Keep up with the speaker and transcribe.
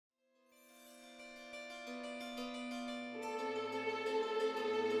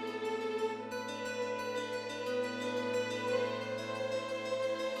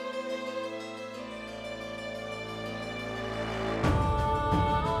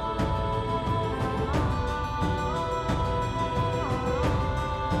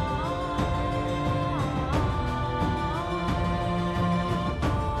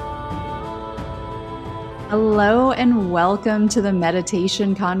Hello and welcome to the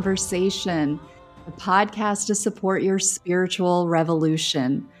Meditation Conversation, a podcast to support your spiritual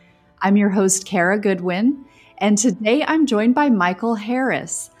revolution. I'm your host, Kara Goodwin, and today I'm joined by Michael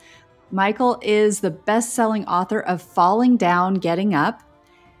Harris. Michael is the best-selling author of Falling Down, Getting Up,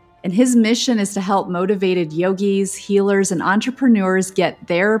 and his mission is to help motivated yogis, healers, and entrepreneurs get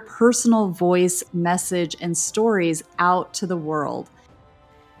their personal voice, message, and stories out to the world.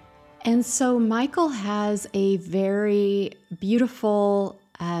 And so Michael has a very beautiful,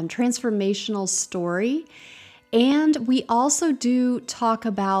 transformational story. And we also do talk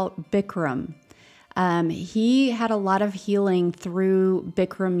about Bikram. He had a lot of healing through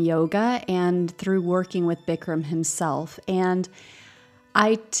Bikram yoga and through working with Bikram himself. And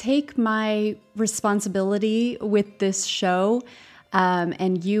I take my responsibility with this show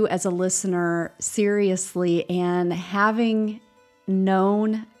and you as a listener seriously, and having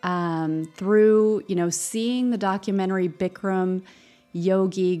known through, seeing the documentary Bikram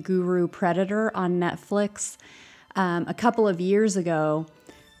Yogi Guru Predator on Netflix a couple of years ago.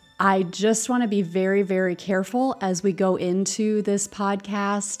 I just want to be very, very careful as we go into this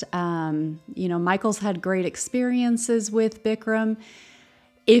podcast. Michael's had great experiences with Bikram.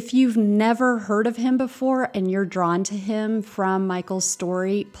 If you've never heard of him before and you're drawn to him from Michael's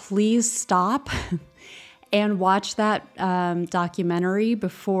story, please stop and watch that documentary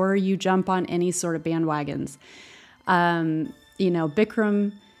before you jump on any sort of bandwagons.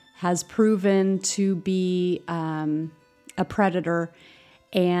 Bikram has proven to be a predator,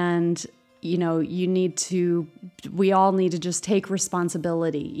 and we all need to just take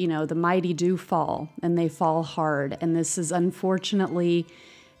responsibility. The mighty do fall, and they fall hard. And this is unfortunately,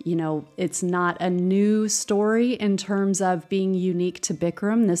 it's not a new story in terms of being unique to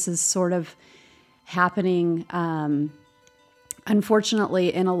Bikram. This is sort of happening,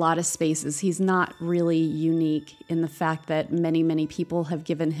 unfortunately, in a lot of spaces. He's not really unique in the fact that many, many people have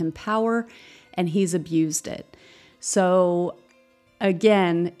given him power and he's abused it. So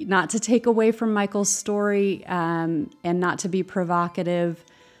again, not to take away from Michael's story and not to be provocative,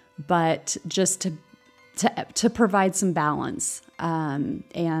 but just to provide some balance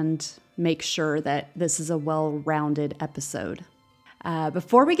and make sure that this is a well-rounded episode.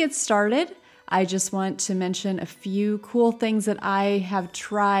 Before we get started, I just want to mention a few cool things that I have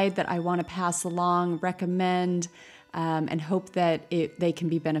tried that I want to pass along, recommend, and hope that they can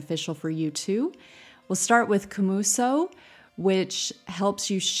be beneficial for you too. We'll start with Kumuso, which helps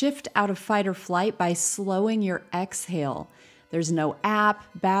you shift out of fight or flight by slowing your exhale. There's no app,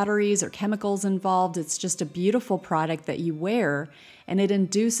 batteries, or chemicals involved. It's just a beautiful product that you wear, and it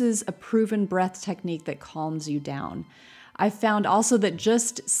induces a proven breath technique that calms you down. I found also that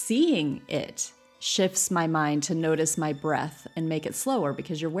just seeing it shifts my mind to notice my breath and make it slower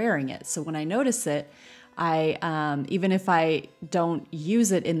because you're wearing it. So when I notice it, I even if I don't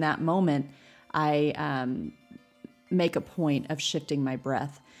use it in that moment, I make a point of shifting my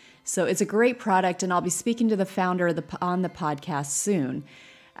breath. So it's a great product, and I'll be speaking to the founder on the podcast soon.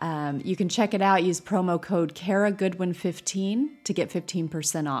 You can check it out. Use promo code KaraGoodwin15 to get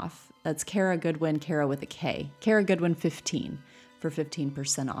 15% off. That's Kara Goodwin, Kara with a K. Kara Goodwin 15 for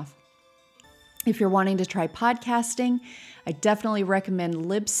 15% off. If you're wanting to try podcasting, I definitely recommend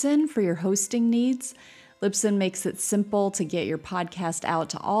Libsyn for your hosting needs. Libsyn makes it simple to get your podcast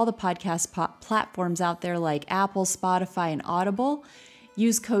out to all the podcast platforms out there like Apple, Spotify, and Audible.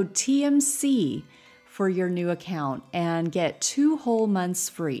 Use code TMC for your new account and get 2 whole months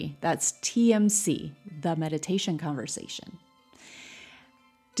free. That's TMC, the Meditation Conversation.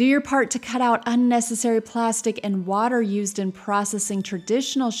 Do your part to cut out unnecessary plastic and water used in processing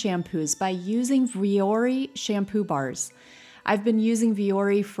traditional shampoos by using Vuori shampoo bars. I've been using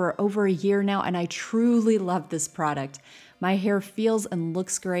Vuori for over a year now, and I truly love this product. My hair feels and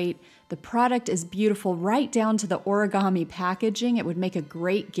looks great. The product is beautiful right down to the origami packaging. It would make a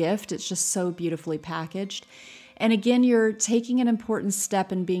great gift. It's just so beautifully packaged. And again, you're taking an important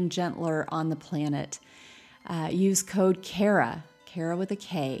step in being gentler on the planet. Use code KARA. Kara with a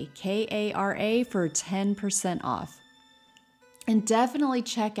K, Kara for 10% off. And definitely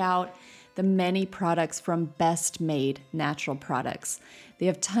check out the many products from Best Made Natural Products. They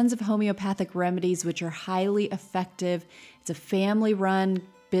have tons of homeopathic remedies which are highly effective. It's a family-run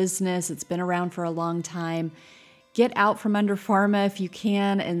business. It's been around for a long time. Get out from under pharma if you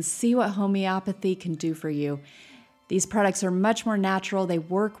can and see what homeopathy can do for you. These products are much more natural. They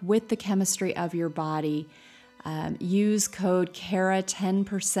work with the chemistry of your body. Use code KARA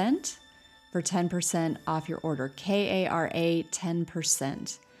 10% for 10% off your order. KARA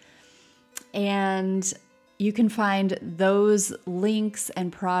 10%. And you can find those links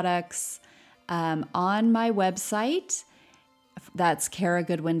and products on my website. That's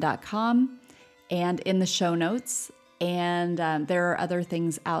karagoodwin.com, and in the show notes. And there are other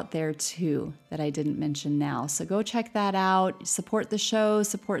things out there too that I didn't mention now. So go check that out. Support the show,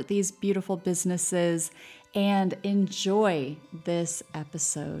 support these beautiful businesses, and enjoy this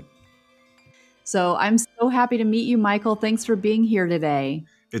episode. So I'm so happy to meet you, Michael. Thanks for being here today.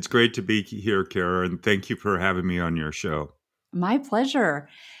 It's great to be here, Kara, and thank you for having me on your show. My pleasure.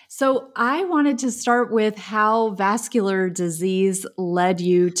 So I wanted to start with how vascular disease led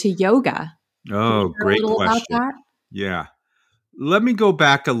you to yoga. Oh, great question. About that? Yeah. Let me go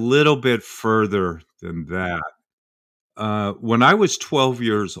back a little bit further than that. When I was 12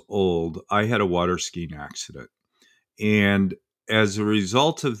 years old, I had a water skiing accident. And as a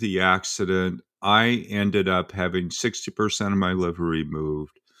result of the accident, I ended up having 60% of my liver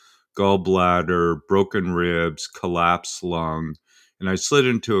removed, gallbladder, broken ribs, collapsed lung, and I slid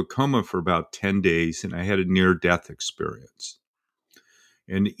into a coma for about 10 days, and I had a near-death experience.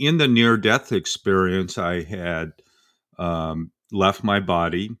 And in the near-death experience, I had left my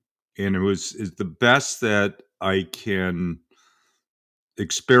body, and it's the best that I can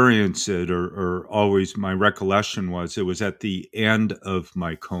experience it, or always my recollection was it was at the end of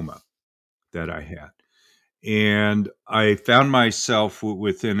my coma that I had. And I found myself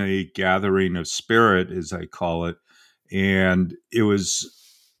within a gathering of spirit, as I call it. And it was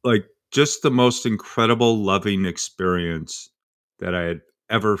like just the most incredible, loving experience that I had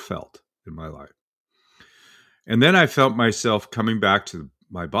ever felt in my life. And then I felt myself coming back to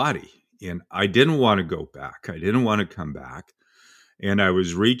my body. And I didn't want to go back. I didn't want to come back. And I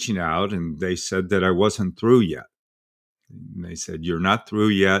was reaching out, and they said that I wasn't through yet. And they said, "You're not through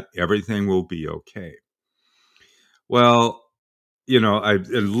yet. Everything will be okay." Well, I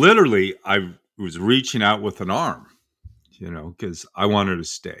was reaching out with an arm, because I wanted to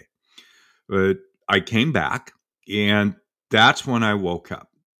stay. But I came back, and that's when I woke up.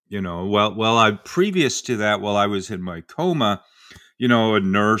 Previous to that, while I was in my coma, a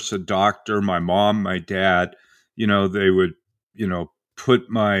nurse, a doctor, my mom, my dad, they would, put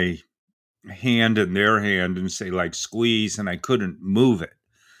my hand in their hand and say, like, squeeze, and I couldn't move it.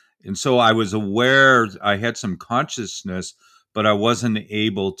 And so I was aware I had some consciousness, but I wasn't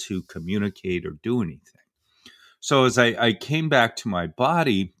able to communicate or do anything. So as I came back to my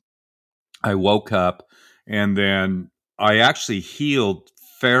body, I woke up, and then I actually healed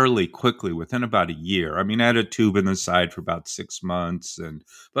fairly quickly within about a year. I mean, I had a tube in the side for about 6 months,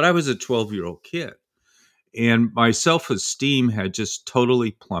 but I was a 12-year-old kid. And my self-esteem had just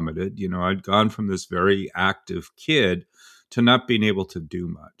totally plummeted. I'd gone from this very active kid to not being able to do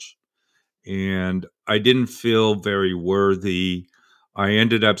much. And I didn't feel very worthy. I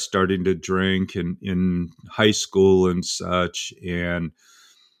ended up starting to drink in high school and such. And,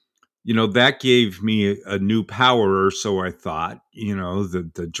 that gave me a new power, or so I thought,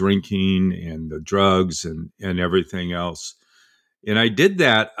 the drinking and the drugs and everything else. And I did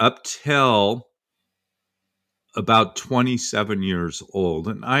that up till about 27 years old.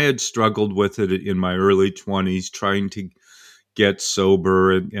 And I had struggled with it in my early 20s, trying to get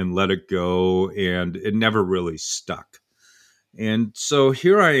sober and let it go. And it never really stuck. And so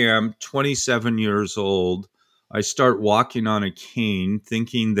here I am, 27 years old. I start walking on a cane,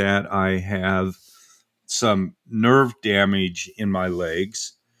 thinking that I have some nerve damage in my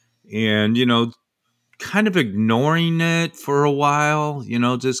legs. And, kind of ignoring it for a while,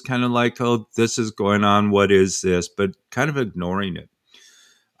 just kind of like, oh, this is going on. What is this? But kind of ignoring it.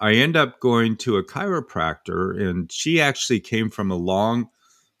 I end up going to a chiropractor, and she actually came from a long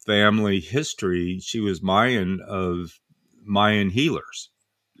family history. She was of Mayan healers,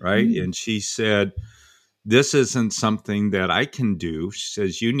 right? Mm. And she said, this isn't something that I can do. She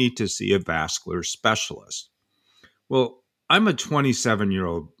says, you need to see a vascular specialist. Well, I'm a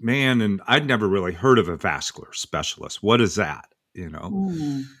 27-year-old man, and I'd never really heard of a vascular specialist. What is that?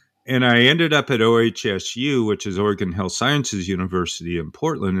 Mm. And I ended up at OHSU, which is Oregon Health Sciences University in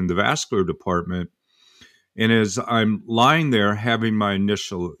Portland, in the vascular department. And as I'm lying there having my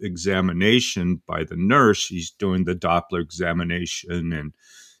initial examination by the nurse, she's doing the Doppler examination and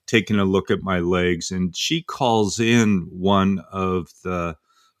taking a look at my legs. And she calls in one of the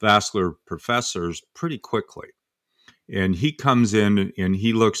vascular professors pretty quickly. And he comes in and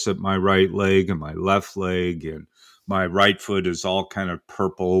he looks at my right leg and my left leg, and my right foot is all kind of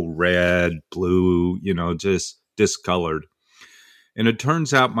purple, red, blue, just discolored. And it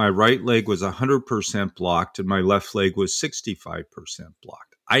turns out my right leg was 100% blocked and my left leg was 65%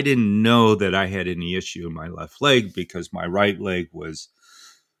 blocked. I didn't know that I had any issue in my left leg because my right leg was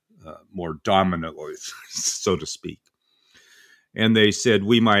more dominant, so to speak. And they said,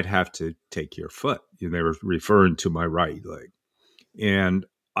 we might have to take your foot. And they were referring to my right leg. And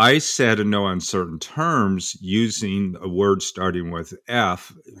I said in no uncertain terms, using a word starting with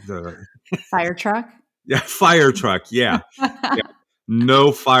F, the Fire truck? fire truck. Yeah. Yeah.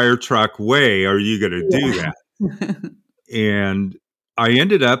 No fire truck way are you going to do that. And I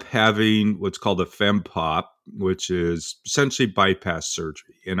ended up having what's called a fempop, which is essentially bypass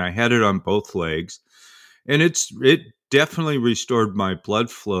surgery. And I had it on both legs. And it definitely restored my blood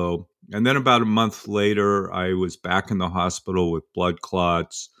flow. And then about a month later, I was back in the hospital with blood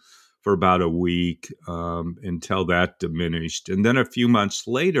clots for about a week until that diminished. And then a few months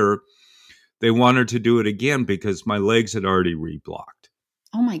later, they wanted to do it again because my legs had already reblocked.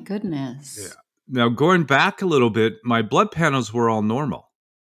 Oh my goodness. Yeah. Now, going back a little bit, my blood panels were all normal.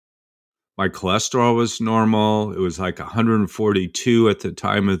 My cholesterol was normal. It was like 142 at the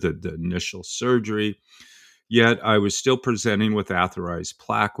time of the initial surgery. Yet I was still presenting with atherized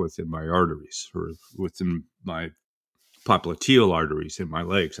plaque within my arteries, or within my popliteal arteries in my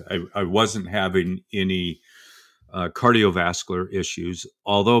legs. I wasn't having any cardiovascular issues,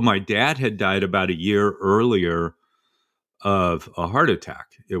 although my dad had died about a year earlier of a heart attack.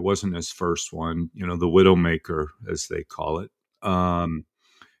 It wasn't his first one, the widowmaker, as they call it. And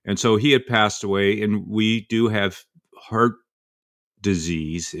so he had passed away, and we do have heart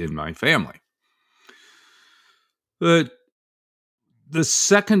disease in my family. But the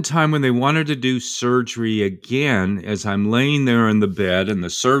second time when they wanted to do surgery again, as I'm laying there in the bed and the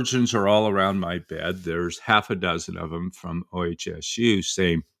surgeons are all around my bed, there's half a dozen of them from OHSU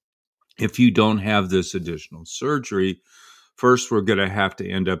saying, if you don't have this additional surgery, first we're going to have to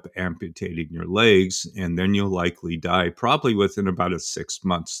end up amputating your legs, and then you'll likely die probably within about 6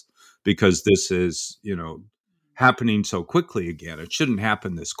 months, because this is, happening so quickly again. It shouldn't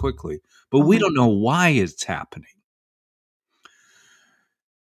happen this quickly, but we don't know why it's happening.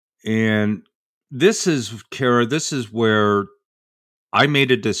 And this is, Kara, this is where I made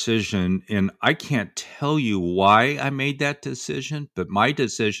a decision, and I can't tell you why I made that decision, but my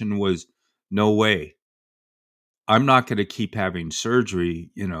decision was, no way. I'm not going to keep having surgery,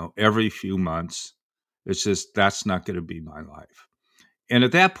 every few months. It's just, that's not going to be my life. And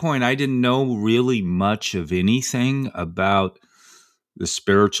at that point, I didn't know really much of anything about the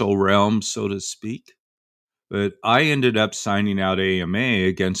spiritual realm, so to speak. But I ended up signing out AMA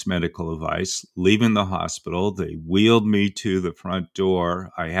against medical advice, leaving the hospital. They wheeled me to the front door.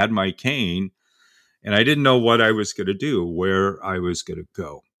 I had my cane, and I didn't know what I was going to do, where I was going to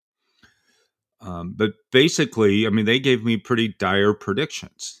go. But basically, they gave me pretty dire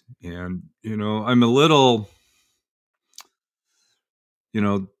predictions. And, I'm a little,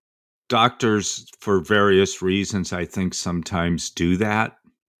 doctors, for various reasons, I think sometimes do that.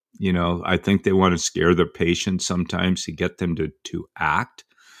 I think they want to scare their patients sometimes to get them to act.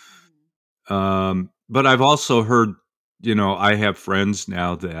 But I've also heard, I have friends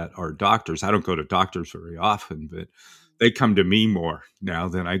now that are doctors. I don't go to doctors very often, but they come to me more now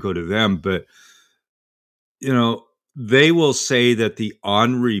than I go to them. But, they will say that the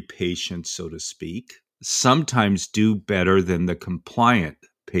ornery patients, so to speak, sometimes do better than the compliant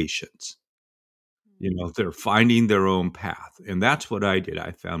patients. They're finding their own path. And that's what I did.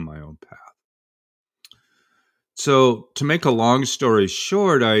 I found my own path. So, to make a long story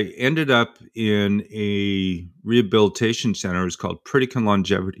short, I ended up in a rehabilitation center. It was called Pritikin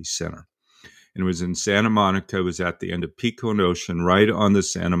Longevity Center. And it was in Santa Monica. It was at the end of Pico and Ocean, right on the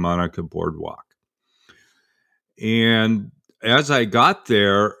Santa Monica boardwalk. And as I got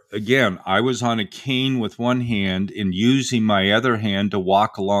there, again, I was on a cane with one hand and using my other hand to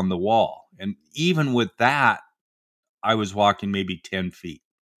walk along the wall. And even with that, I was walking maybe 10 feet,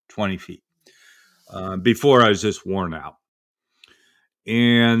 20 feet. Before I was just worn out.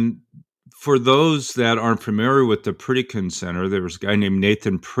 And for those that aren't familiar with the Pritikin Center, there was a guy named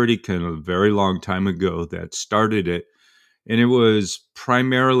Nathan Pritikin a very long time ago that started it. And it was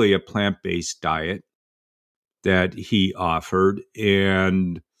primarily a plant-based diet that he offered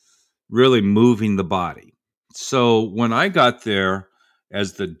and really moving the body. So when I got there,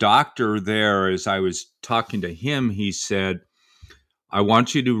 as the doctor there, as I was talking to him, he said, I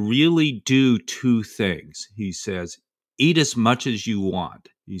want you to really do two things. He says, eat as much as you want.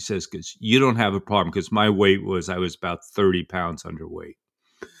 He says, because you don't have a problem, because my weight was, I was about 30 pounds underweight.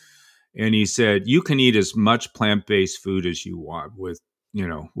 And he said, you can eat as much plant-based food as you want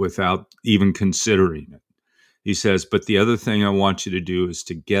without even considering it. He says, but the other thing I want you to do is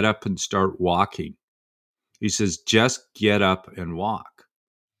to get up and start walking. He says, just get up and walk.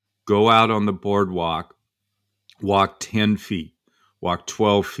 Go out on the boardwalk, walk 10 feet. Walk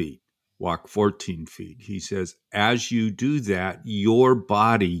 12 feet, walk 14 feet. He says, as you do that, your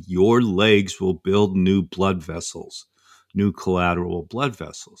body, your legs will build new blood vessels, new collateral blood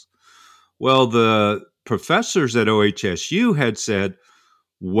vessels. Well, the professors at OHSU had said,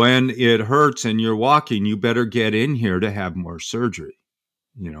 when it hurts and you're walking, you better get in here to have more surgery.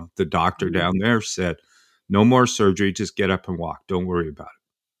 The doctor down there said, no more surgery, just get up and walk. Don't worry about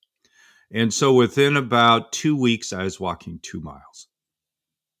it. And so within about 2 weeks, I was walking 2 miles,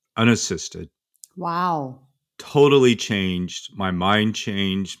 unassisted. Wow. Totally changed. My mind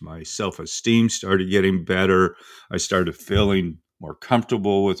changed. My self-esteem started getting better. I started feeling more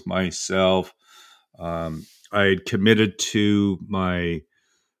comfortable with myself. I had committed to my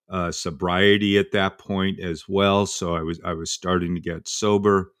sobriety at that point as well. So I was starting to get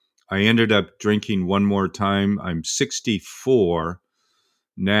sober. I ended up drinking one more time. I'm 64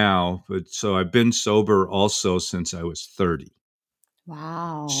 now, but so I've been sober also since I was 30. So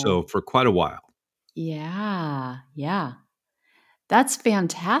Wow. for quite a while. Yeah. Yeah. That's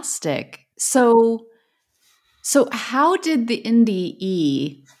fantastic. So how did the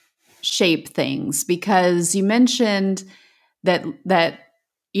NDE shape things? Because you mentioned that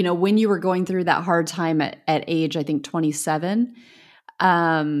when you were going through that hard time at age, I think 27,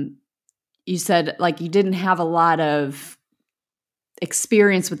 um, you said like you didn't have a lot of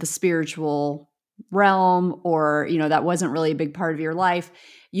experience with the spiritual realm, or that wasn't really a big part of your life.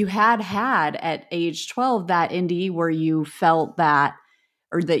 You had at age 12 that NDE where you felt that,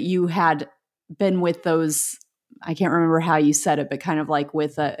 or that you had been with those, I can't remember how you said it, but kind of like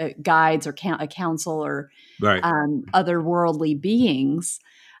with guides or a council or Right. otherworldly beings.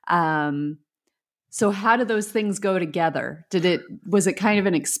 Um, so how do those things go together? Was it kind of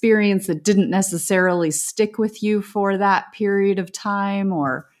an experience that didn't necessarily stick with you for that period of time,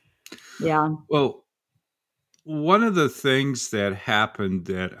 or yeah? Well, one of the things that happened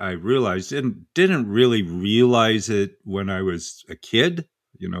that I realized didn't really realize it when I was a kid,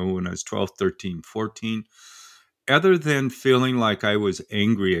 when I was 12, 13, 14, other than feeling like I was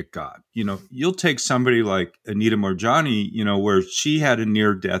angry at God. You'll take somebody like Anita Morjani, where she had a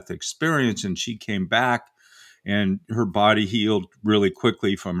near-death experience and she came back and her body healed really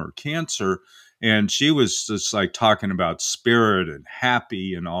quickly from her cancer. And she was just like talking about spirit and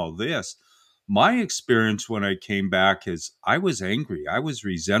happy and all this. My experience when I came back is I was angry. I was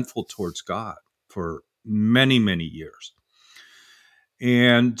resentful towards God for many, many years.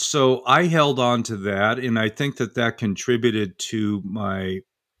 And so I held on to that. And I think that contributed to my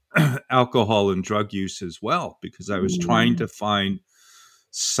alcohol and drug use as well, because I was trying Mm. to find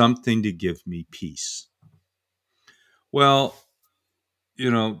something to give me peace. Well, you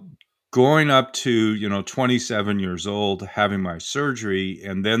know, going up to, 27 years old, having my surgery,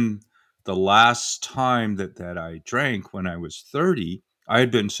 and then the last time that I drank when I was 30, I had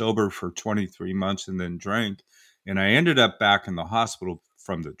been sober for 23 months and then drank. And I ended up back in the hospital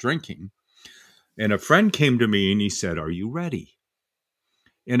from the drinking. And a friend came to me and he said, "Are you ready?"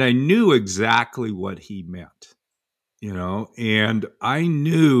 And I knew exactly what he meant, and I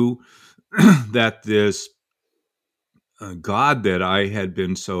knew that this God that I had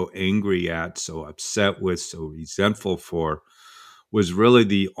been so angry at, so upset with, so resentful for, was really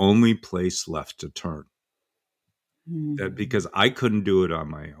the only place left to turn. That Mm. because I couldn't do it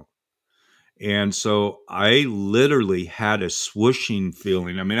on my own. And so I literally had a swooshing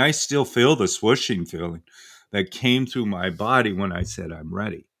feeling. I mean, I still feel the swooshing feeling that came through my body when I said, "I'm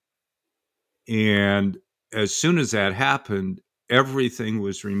ready." And as soon as that happened, everything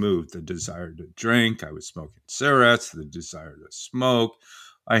was removed. The desire to drink, I was smoking cigarettes, the desire to smoke.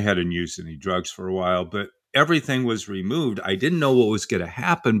 I hadn't used any drugs for a while, but everything was removed. I didn't know what was going to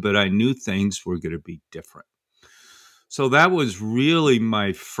happen, but I knew things were going to be different. So that was really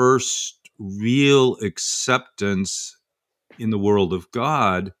my first real acceptance in the world of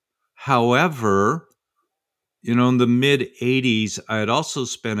God. However, in the mid 80s, I had also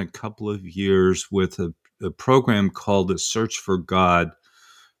spent a couple of years with a program called The Search for God.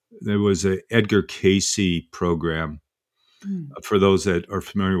 There was an Edgar Cayce program, Mm. for those that are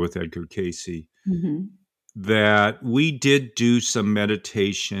familiar with Edgar Cayce, Mhm. that we did do some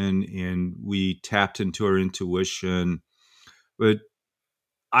meditation and we tapped into our intuition. But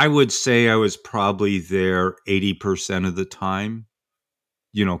I would say I was probably there 80% of the time,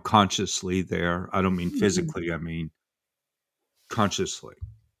 consciously there. I don't mean Mm. physically, I mean consciously.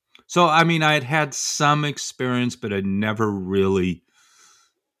 So, I mean, I had some experience, but it never really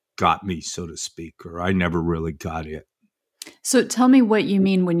got me, so to speak, or I never really got it. So tell me what you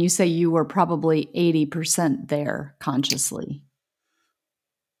mean when you say you were probably 80% there consciously.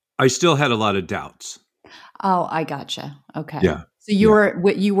 I still had a lot of doubts. Oh, I gotcha. Okay. Yeah. So you Yeah. were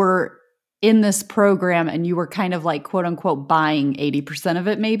what you were in this program and you were kind of like, quote unquote, buying 80% of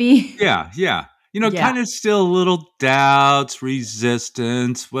it, maybe? Yeah, yeah. Yeah. Kind of still a little doubts,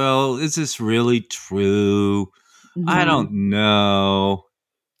 resistance. Well, is this really true? I Hmm. don't know.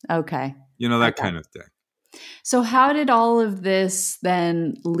 Okay. That Okay. kind of thing. So, how did all of this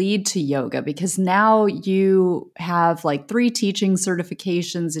then lead to yoga? Because now you have like 3 teaching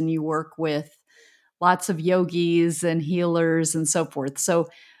certifications and you work with lots of yogis and healers and so forth. So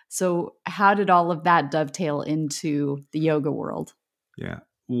how did all of that dovetail into the yoga world? Yeah.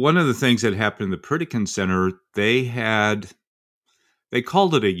 One of the things that happened in the Pritikin Center, they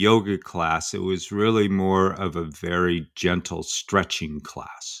called it a yoga class. It was really more of a very gentle stretching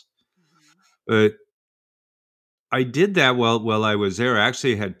class. But I did that while I was there. I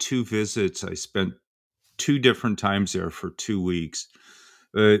actually had 2 visits. I spent 2 different times there for 2 weeks.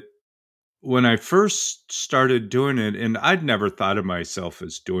 But when I first started doing it, and I'd never thought of myself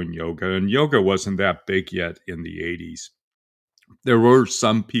as doing yoga, and yoga wasn't that big yet in the 80s. There were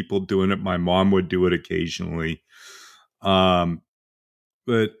some people doing it. My mom would do it occasionally. Um,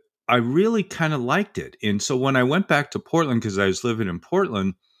 but I really kind of liked it. And so when I went back to Portland, because I was living in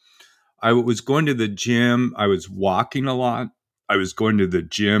Portland, I was going to the gym. I was walking a lot. I was going to the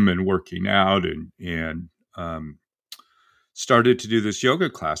gym and working out and started to do this yoga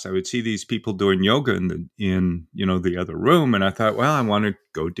class. I would see these people doing yoga in the other room, and I thought, well, I want to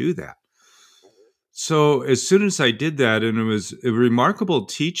go do that. So as soon as I did that, and it was a remarkable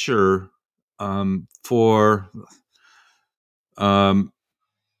teacher for um,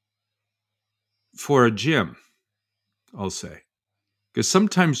 for a gym, I'll say, because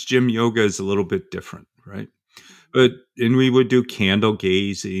sometimes gym yoga is a little bit different, right? And we would do candle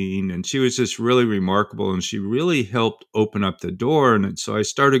gazing, and she was just really remarkable, and she really helped open up the door. And so I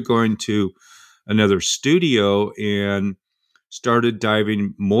started going to another studio and started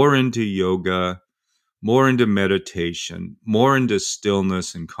diving more into yoga, more into meditation, more into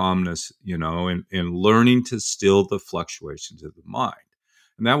stillness and calmness, and learning to still the fluctuations of the mind.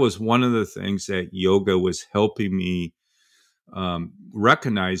 And that was one of the things that yoga was helping me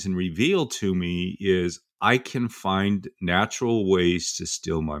recognize and reveal to me is I can find natural ways to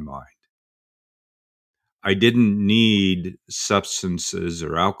still my mind. I didn't need substances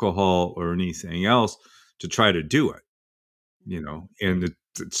or alcohol or anything else to try to do it, and it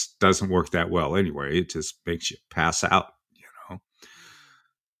doesn't work that well anyway. It just makes you pass out,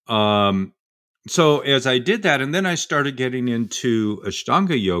 Um, so as I did that, and then I started getting into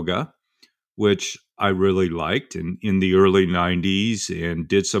Ashtanga yoga, which I really liked in the early 90s, and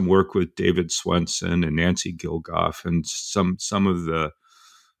did some work with David Swenson and Nancy Gilgoff and some of the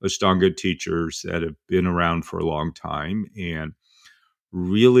Ashtanga teachers that have been around for a long time, and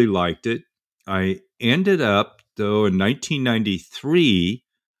really liked it. I ended up, though, in 1993,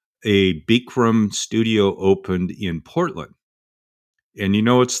 a Bikram studio opened in Portland. And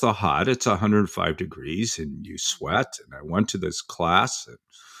it's the hot, it's 105 degrees and you sweat. And I went to this class and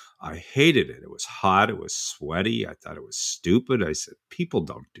I hated it. It was hot. It was sweaty. I thought it was stupid. I said, people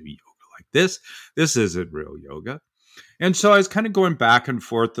don't do yoga like this. This isn't real yoga. And so I was kind of going back and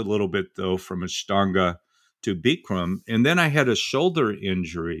forth a little bit, though, from Ashtanga to Bikram. And then I had a shoulder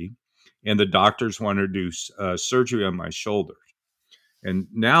injury, and the doctors wanted to do surgery on my shoulder. And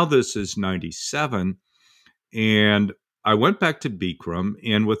now this is 97. And I went back to Bikram,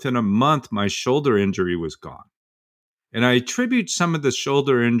 and within a month, my shoulder injury was gone. And I attribute some of the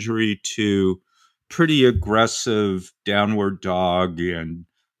shoulder injury to pretty aggressive downward dog. And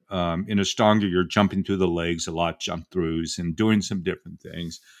in Ashtanga, you're jumping through the legs, a lot jump throughs, and doing some different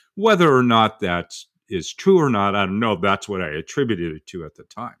things. Whether or not that is true or not, I don't know. That's what I attributed it to at the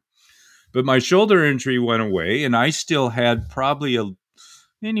time. But my shoulder injury went away, and I still had probably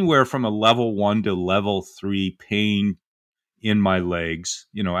anywhere from a level 1 to level 3 pain in my legs,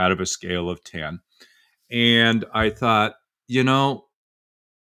 out of a scale of 10. And I thought,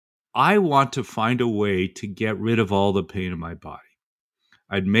 I want to find a way to get rid of all the pain in my body.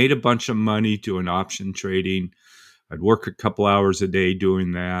 I'd made a bunch of money doing option trading. I'd work a couple hours a day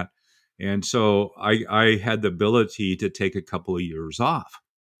doing that. And so I had the ability to take a couple of years off.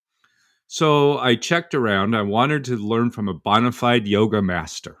 So I checked around. I wanted to learn from a bona fide yoga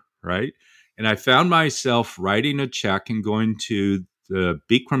master, right? And I found myself writing a check and going to the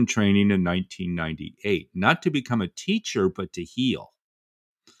Bikram training in 1998, not to become a teacher, but to heal.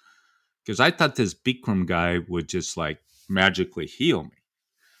 Because I thought this Bikram guy would just like magically heal me,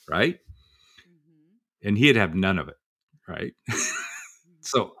 right? Mm-hmm. And he'd have none of it, right?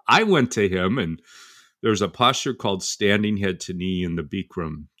 So I went to him, and there's a posture called standing head to knee in the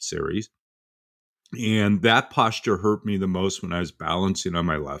Bikram series. And that posture hurt me the most when I was balancing on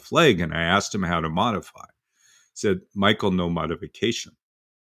my left leg. And I asked him how to modify. He said, Michael, no modification.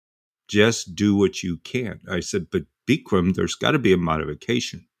 Just do what you can. I said, but Bikram, there's got to be a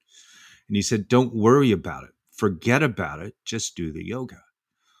modification. And he said, don't worry about it. Forget about it. Just do the yoga.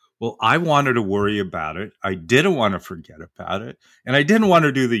 Well, I wanted to worry about it. I didn't want to forget about it. And I didn't want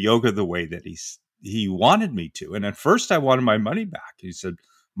to do the yoga the way that he wanted me to. And at first I wanted my money back. He said,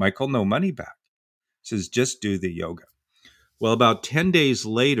 Michael, no money back. He says, just do the yoga. Well, about 10 days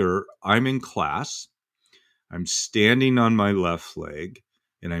later, I'm in class. I'm standing on my left leg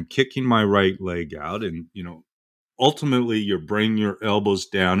and I'm kicking my right leg out. And, ultimately you bring your elbows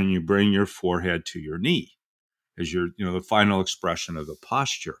down and you bring your forehead to your knee as the final expression of the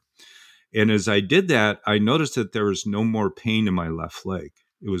posture. And as I did that, I noticed that there was no more pain in my left leg.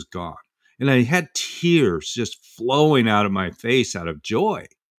 It was gone. And I had tears just flowing out of my face out of joy,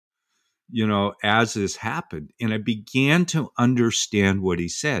 as this happened. And I began to understand what he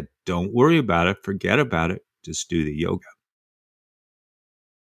said. Don't worry about it. Forget about it. Just do the yoga.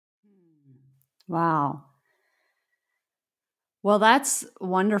 Wow. Well, that's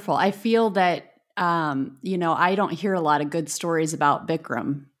wonderful. I feel that, I don't hear a lot of good stories about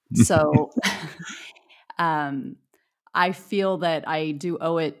Bikram. So I feel that I do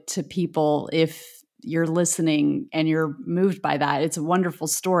owe it to people if you're listening and you're moved by that. It's a wonderful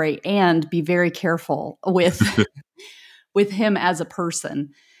story, and be very careful with with him as a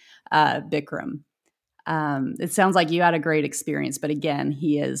person, Bikram. It sounds like you had a great experience, but again,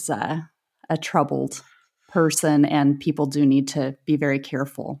 he is a troubled person, and people do need to be very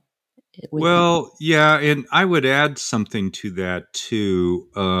careful with him. Well, yeah, and I would add something to that too.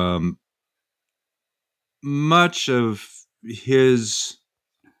 Much of his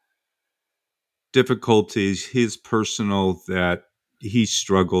difficulties, his personal that he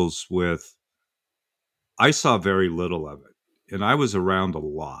struggles with, I saw very little of it, and I was around a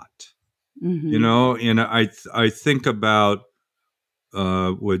lot. Mm-hmm. And I think about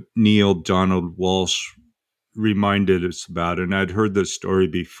what Neale Donald Walsch reminded us about, and I'd heard this story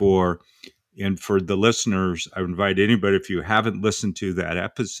before. And for the listeners, I invite anybody, if you haven't listened to that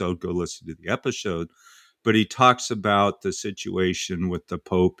episode, go listen to the episode. But he talks about the situation with the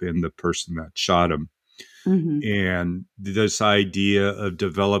Pope and the person that shot him, Mm-hmm. and this idea of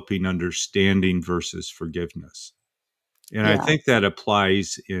developing understanding versus forgiveness. And I Yeah. think that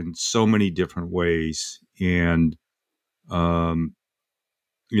applies in so many different ways. And, I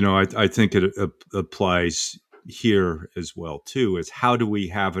think it applies here as well, too, is how do we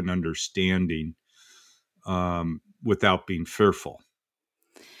have an understanding without being fearful?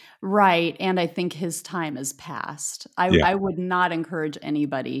 Right. And I think his time has passed. Yeah. I would not encourage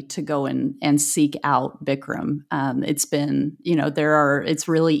anybody to go and seek out Bikram. It's been, it's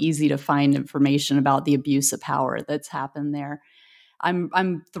really easy to find information about the abuse of power that's happened there.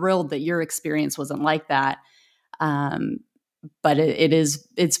 I'm thrilled that your experience wasn't like that. But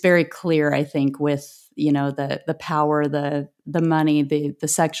it's very clear, I think, with, the power, the money, the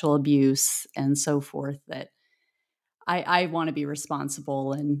sexual abuse and so forth, that I want to be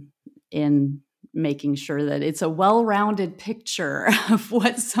responsible in making sure that it's a well-rounded picture of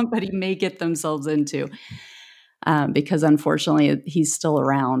what somebody may get themselves into. Because unfortunately, he's still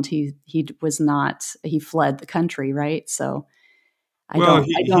around. He fled the country, right? So Well,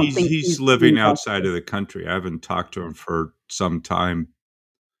 I don't think he's he's living doing outside of justice. the country. I haven't talked to him for some time.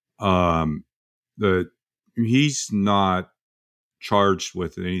 Um, the He's not charged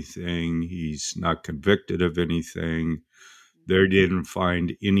with anything. He's not convicted of anything. They didn't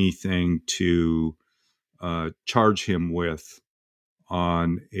find anything to charge him with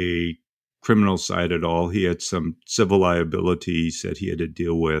on a criminal side at all. He had some civil liabilities that he had to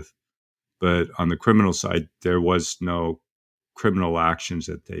deal with, but on the criminal side, there was no criminal actions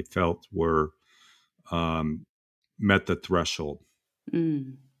that they felt were met the threshold.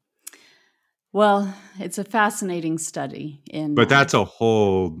 Mm. Well, it's a fascinating study But that's a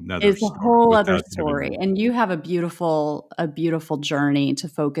whole nother it's a story whole other without story, having. and you have a beautiful journey to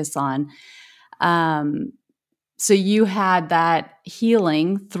focus on. Um, so you had that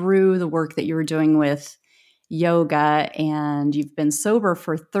healing through the work that you were doing with yoga, and you've been sober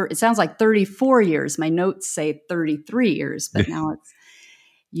for it sounds like 34 years. My notes say 33 years, but now it's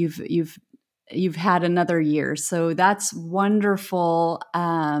you've had another year. So that's wonderful.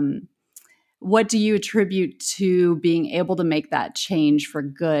 What do you attribute to being able to make that change for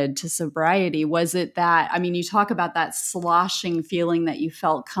good to sobriety? Was it that, I mean, you talk about that sloshing feeling that you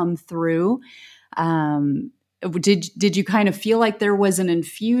felt come through. Did you kind of feel like there was an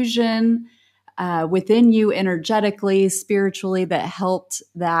infusion within you energetically, spiritually, that helped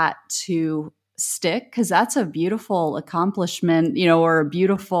that to stick, because that's a beautiful accomplishment, or a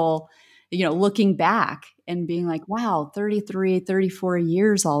beautiful, looking back and being like, wow, 33, 34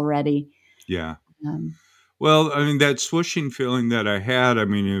 years already. Yeah. Um, Well, I mean, that swooshing feeling that I had, I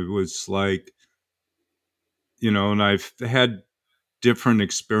mean, it was like, and I've had different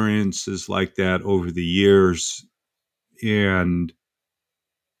experiences like that over the years. And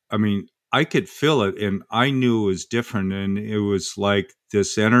I mean, I could feel it and I knew it was different. And it was like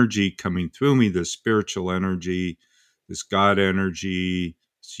this energy coming through me, this spiritual energy, this God energy,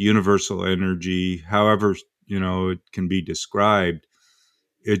 this universal energy, however, it can be described.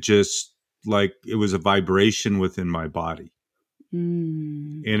 It just like it was a vibration within my body.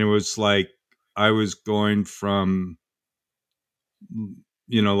 And it was like I was going from,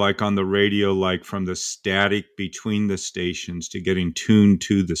 like on the radio, like from the static between the stations to getting tuned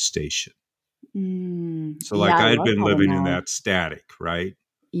to the station. So Yeah, like I I had love been that living in analogy. that static, right?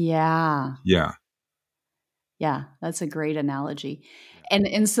 Yeah. Yeah. Yeah, that's a great analogy.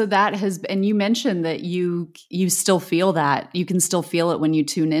 And so that has, and you mentioned that you still feel that. You can still feel it when you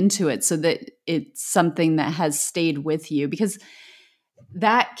tune into it, so that it's something that has stayed with you, because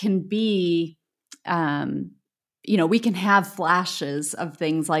that can be, we can have flashes of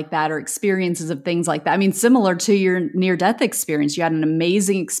things like that, or experiences of things like that. I mean, similar to your near death experience, you had an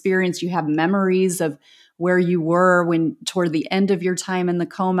amazing experience. You have memories of where you were when toward the end of your time in the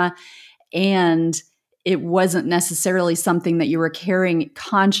coma, and it wasn't necessarily something that you were carrying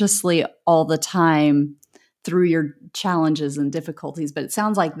consciously all the time through your challenges and difficulties. But it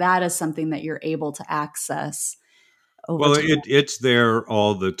sounds like that is something that you're able to access over Well, time. it's there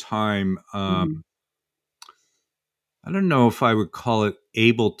all the time. Mhm. I don't know if I would call it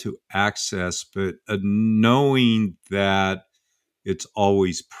able to access, but knowing that it's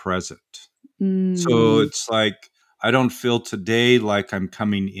always present. So Mm. it's like I don't feel today like I'm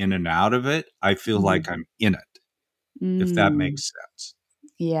coming in and out of it. I feel like Mhm. I'm in it, if that Mm. makes sense.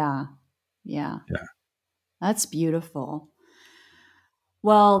 Yeah. Yeah. Yeah. That's beautiful.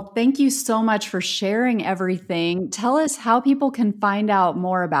 Well, thank you so much for sharing everything. Tell us how people can find out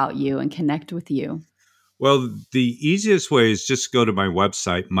more about you and connect with you. Well, the easiest way is just go to my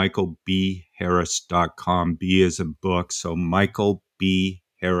website, michaelbharris.com. B is in book, so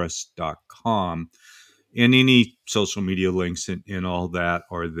michaelbharris.com. And any social media links and all that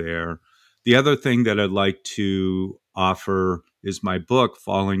are there. The other thing that I'd like to offer is my book,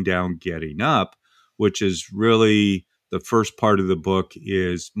 Falling Down, Getting Up, which is really the first part of the book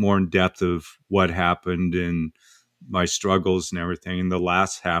is more in depth of what happened and my struggles and everything. And the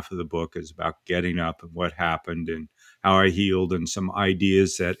last half of the book is about getting up and what happened and how I healed and some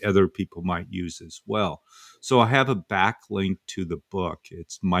ideas that other people might use as well. So I have a backlink to the book.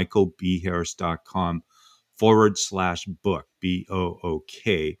 It's michaelbharris.com/book,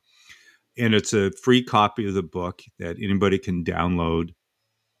 BOOK. And it's a free copy of the book that anybody can download.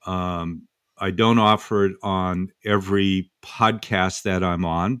 I don't offer it on every podcast that I'm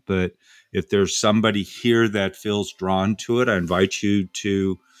on, but if there's somebody here that feels drawn to it, I invite you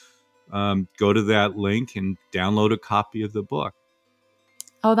to go to that link and download a copy of the book.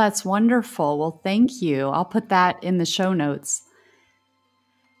 Oh, that's wonderful. Well, thank you. I'll put that in the show notes.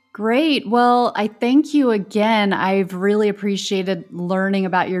 Great. Well, I thank you again. I've really appreciated learning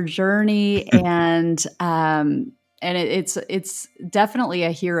about your journey, and it's definitely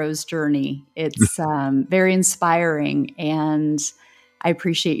a hero's journey. It's very inspiring, and I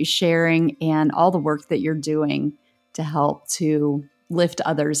appreciate you sharing and all the work that you're doing to help to lift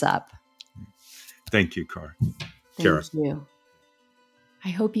others up. Thank you, Kara. Thank you. I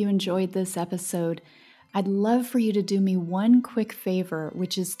hope you enjoyed this episode. I'd love for you to do me one quick favor,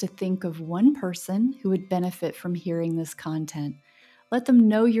 which is to think of one person who would benefit from hearing this content. Let them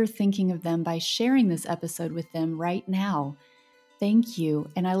know you're thinking of them by sharing this episode with them right now. Thank you,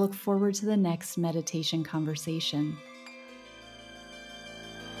 and I look forward to the next meditation conversation.